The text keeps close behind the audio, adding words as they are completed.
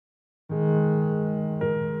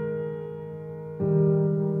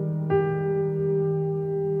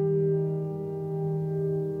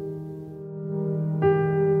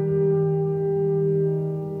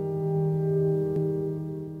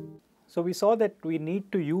So we saw that we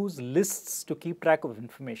need to use lists to keep track of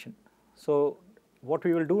information. So what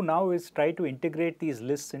we will do now is try to integrate these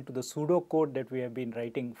lists into the pseudocode that we have been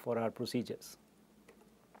writing for our procedures.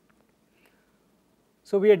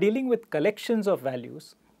 So we are dealing with collections of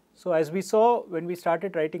values. So as we saw when we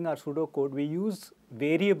started writing our pseudocode, we use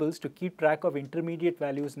variables to keep track of intermediate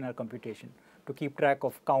values in our computation, to keep track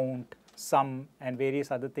of count, sum, and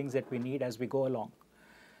various other things that we need as we go along.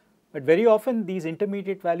 But very often these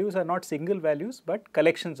intermediate values are not single values but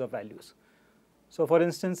collections of values. So for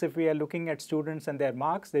instance, if we are looking at students and their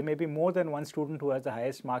marks, there may be more than one student who has the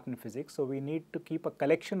highest mark in physics. So we need to keep a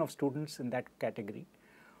collection of students in that category.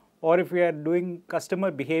 Or if we are doing customer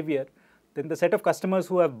behavior, then the set of customers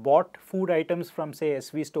who have bought food items from, say,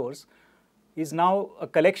 SV stores is now a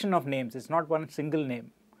collection of names. It's not one single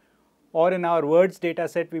name. Or in our words data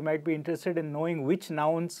set, we might be interested in knowing which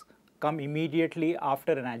nouns come immediately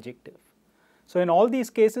after an adjective. So in all these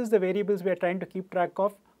cases, the variables we are trying to keep track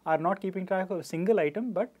of are not keeping track of a single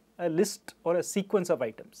item, but a list or a sequence of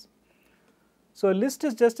items. So a list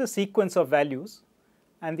is just a sequence of values,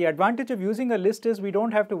 and the advantage of using a list is we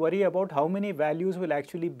don't have to worry about how many values will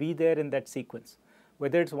actually be there in that sequence.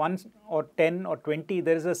 Whether it's 1 or 10 or 20,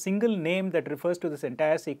 there is a single name that refers to this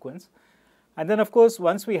entire sequence. And then of course,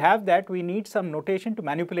 once we have that, we need some notation to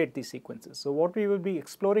manipulate these sequences. So what we will be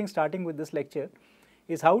exploring starting with this lecture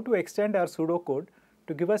is how to extend our pseudocode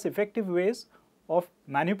to give us effective ways of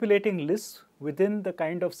manipulating lists within the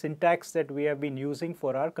kind of syntax that we have been using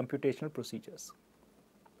for our computational procedures.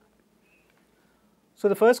 So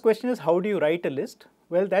the first question is, how do you write a list?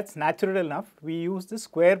 Well, that's natural enough. We use the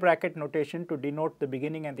square bracket notation to denote the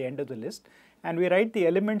beginning and the end of the list, and we write the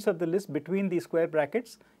elements of the list between these square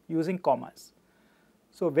brackets using commas.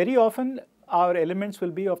 So very often our elements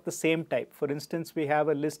will be of the same type. For instance, we have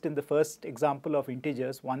a list in the first example of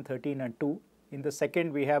integers 1, 13 and 2. In the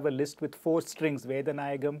second, we have a list with 4 strings,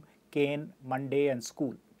 Vedanayagam, Cane, Monday and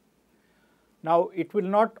School. Now it will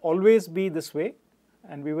not always be this way,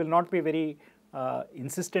 and we will not be very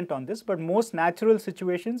insistent on this, but most natural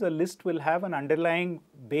situations a list will have an underlying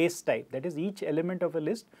base type. That is, each element of a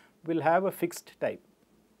list will have a fixed type.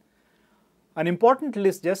 An important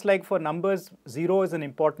list, just like for numbers, 0 is an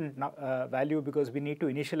important value because we need to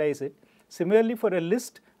initialize it. Similarly, for a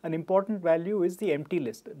list, an important value is the empty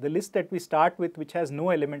list, the list that we start with which has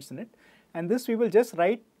no elements in it, and this we will just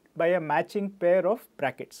write by a matching pair of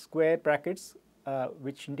brackets, square brackets,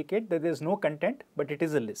 which indicate that there is no content but it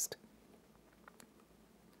is a list.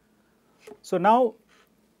 So now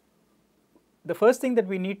the first thing that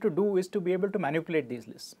we need to do is to be able to manipulate these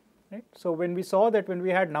lists. Right? So when we saw that when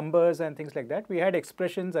we had numbers and things like that, we had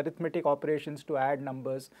expressions, arithmetic operations to add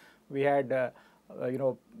numbers, we had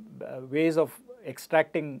ways of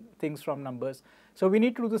extracting things from numbers. So we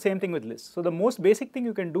need to do the same thing with lists. So the most basic thing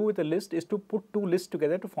you can do with a list is to put two lists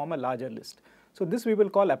together to form a larger list. So this we will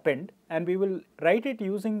call append, and we will write it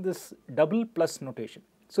using this double plus notation.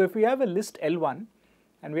 So if we have a list L1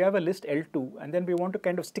 and we have a list L2, and then we want to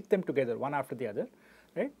kind of stick them together one after the other,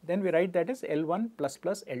 right? Then we write that as L1 plus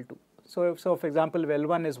plus L2. So for example, if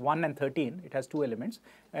L1 is 1 and 13, it has 2 elements,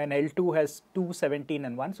 and L2 has 2, 17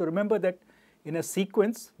 and 1. So remember that in a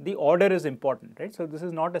sequence, the order is important, right? So this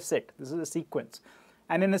is not a set, this is a sequence.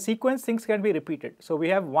 And in a sequence, things can be repeated. So we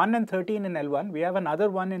have 1 and 13 in L1, we have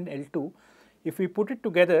another one in L2. If we put it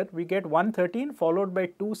together, we get 113 followed by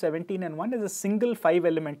 2, 17 and 1 is a single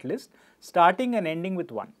 5-element list starting and ending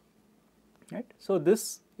with 1. Right? So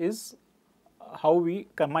this is how we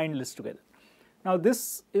combine lists together. Now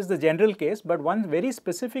this is the general case, but one very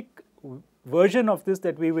specific version of this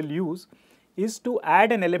that we will use is to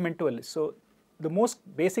add an element to a list. So the most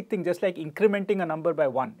basic thing, just like incrementing a number by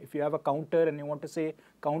 1, if you have a counter and you want to say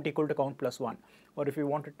count equal to count plus 1, or if you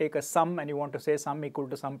want to take a sum and you want to say sum equal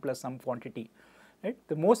to sum plus some quantity, right?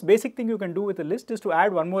 The most basic thing you can do with a list is to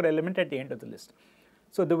add one more element at the end of the list.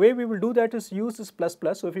 So the way we will do that is use this plus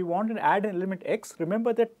plus. So if you want to add an element x,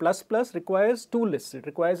 remember that plus plus requires two lists. It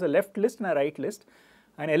requires a left list and a right list.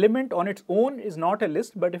 An element on its own is not a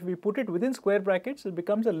list, but if we put it within square brackets, it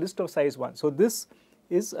becomes a list of size 1. So this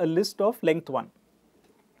is a list of length 1.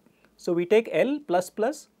 So we take L plus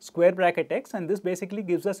plus square bracket x, and this basically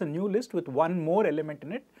gives us a new list with one more element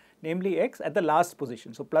in it, namely x at the last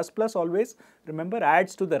position. So plus plus always, remember,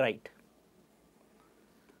 adds to the right.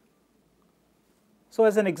 So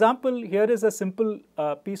as an example, here is a simple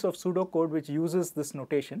piece of pseudocode which uses this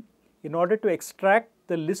notation. In order to extract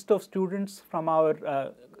the list of students from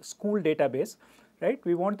our school database, right,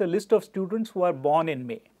 we want the list of students who are born in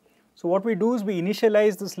May. So what we do is we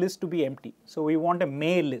initialize this list to be empty. So we want a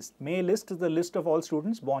May list. May list is the list of all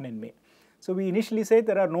students born in May. So we initially say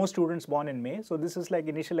there are no students born in May. So this is like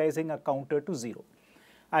initializing a counter to 0.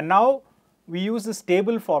 And now we use this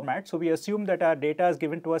table format. So we assume that our data is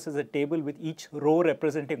given to us as a table with each row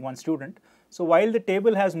representing one student. So while the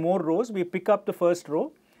table has more rows, we pick up the first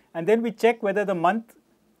row and then we check whether the month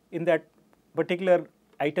in that particular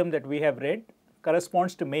item that we have read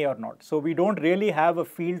corresponds to May or not. So we don't really have a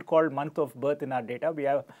field called month of birth in our data. We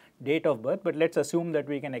have date of birth, but let's assume that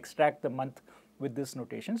we can extract the month with this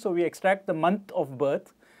notation. So we extract the month of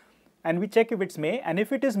birth and we check if it's May. And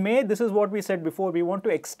if it is May, this is what we said before. We want to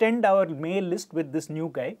extend our May list with this new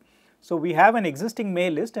guy. So we have an existing May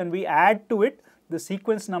list and we add to it the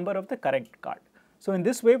sequence number of the current card. So in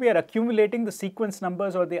this way, we are accumulating the sequence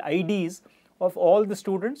numbers or the IDs of all the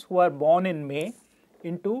students who are born in May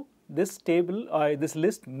into this table, this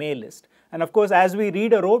list, May list. And of course, as we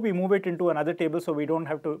read a row, we move it into another table so we don't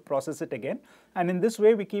have to process it again. And in this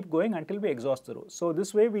way, we keep going until we exhaust the rows. So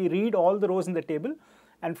this way, we read all the rows in the table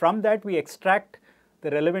and from that, we extract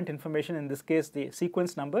the relevant information, in this case, the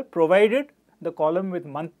sequence number, provided the column with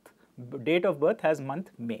month, date of birth has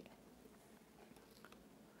month May.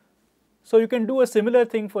 So you can do a similar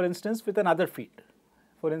thing, for instance, with another field.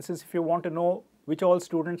 For instance, if you want to know which all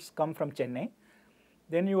students come from Chennai,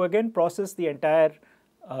 then you again process the entire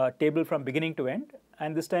table from beginning to end,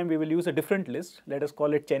 and this time we will use a different list. Let us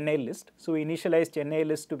call it Chennai list. So we initialize Chennai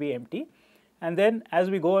list to be empty, and then as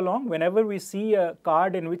we go along, whenever we see a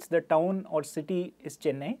card in which the town or city is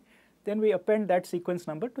Chennai, then we append that sequence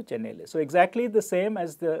number to Chennai list. So exactly the same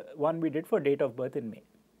as the one we did for date of birth in May.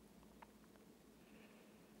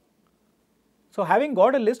 So having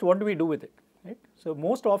got a list, what do we do with it? Right? So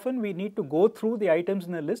most often we need to go through the items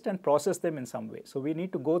in the list and process them in some way. So we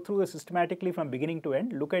need to go through systematically from beginning to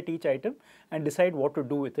end, look at each item and decide what to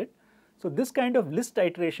do with it. So this kind of list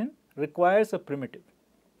iteration requires a primitive.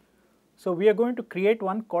 So we are going to create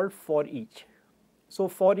one called for each. So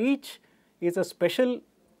for each is a special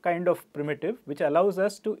kind of primitive which allows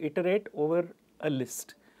us to iterate over a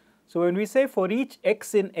list. So when we say for each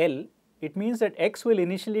x in L, it means that x will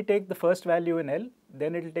initially take the first value in L,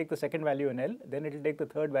 then it will take the second value in L, then it will take the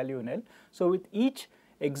third value in L. So with each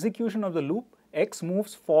execution of the loop, x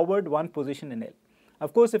moves forward one position in L.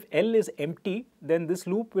 Of course, if L is empty, then this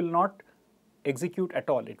loop will not execute at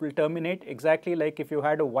all. It will terminate exactly like if you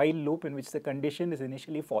had a while loop in which the condition is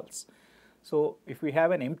initially false. So if we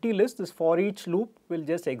have an empty list, this for each loop will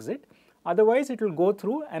just exit. Otherwise, it will go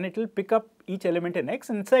through and it will pick up each element in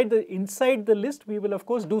x. Inside the list, we will of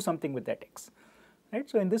course do something with that x. Right?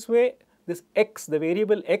 So in this way, this x, the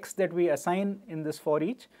variable x that we assign in this for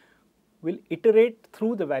each, will iterate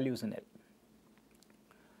through the values in L.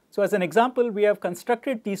 So as an example, we have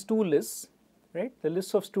constructed these two lists, right? The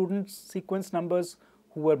list of students sequence numbers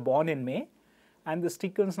who were born in May and the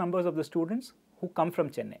sequence numbers of the students who come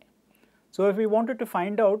from Chennai. So if we wanted to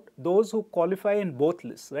find out those who qualify in both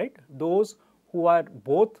lists, right? Those who are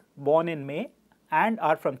both born in May and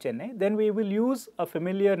are from Chennai, then we will use a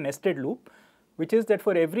familiar nested loop, which is that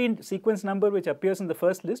for every sequence number which appears in the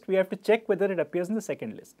first list, we have to check whether it appears in the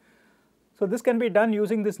second list. So this can be done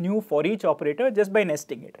using this new for each operator just by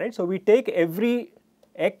nesting it, right? So we take every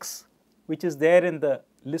x which is there in the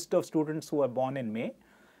list of students who are born in May,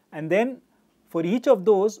 and then for each of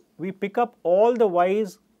those, we pick up all the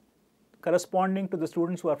y's corresponding to the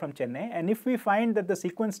students who are from Chennai, and if we find that the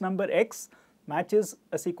sequence number x matches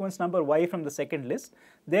a sequence number y from the second list,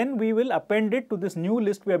 then we will append it to this new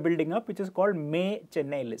list we are building up, which is called May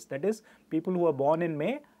Chennai list. That is, people who are born in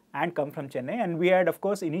May and come from Chennai, and we had of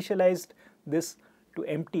course initialized this to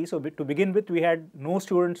empty. So to begin with, we had no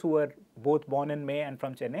students who were both born in May and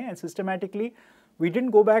from Chennai, and systematically we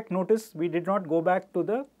didn't go back, notice we did not go back to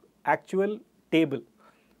the actual table.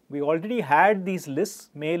 We already had these lists,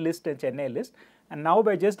 May list and Chennai list, and now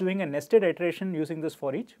by just doing a nested iteration using this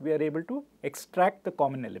for each, we are able to extract the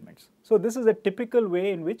common elements. So this is a typical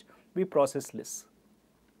way in which we process lists.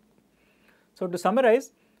 So to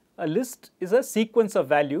summarize, a list is a sequence of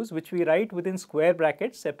values which we write within square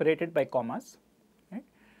brackets separated by commas, right?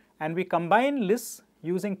 And we combine lists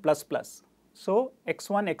using plus plus. So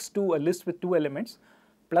x1, x2, a list with 2 elements,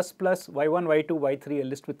 plus plus y1, y2, y3, a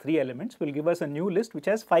list with 3 elements will give us a new list which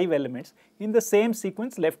has 5 elements in the same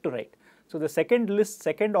sequence left to right. So the second list,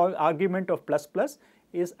 second argument of plus plus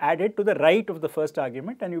is added to the right of the first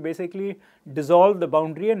argument, and you basically dissolve the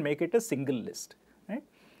boundary and make it a single list, right?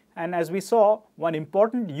 And as we saw, one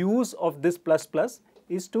important use of this plus plus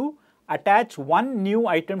is to attach one new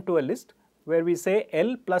item to a list, where we say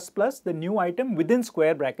L plus plus the new item within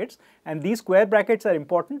square brackets, and these square brackets are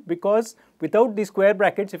important because without these square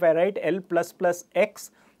brackets, if I write L plus plus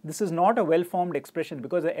x, this is not a well-formed expression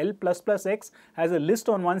because the L plus plus x has a list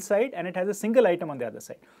on one side and it has a single item on the other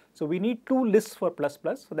side. So we need two lists for plus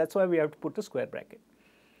plus, so that's why we have to put the square bracket.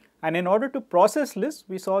 And in order to process lists,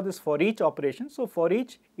 we saw this for each operation. So for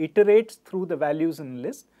each iterates through the values in the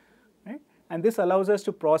list, right? And this allows us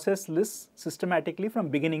to process lists systematically from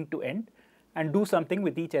beginning to end and do something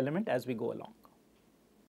with each element as we go along.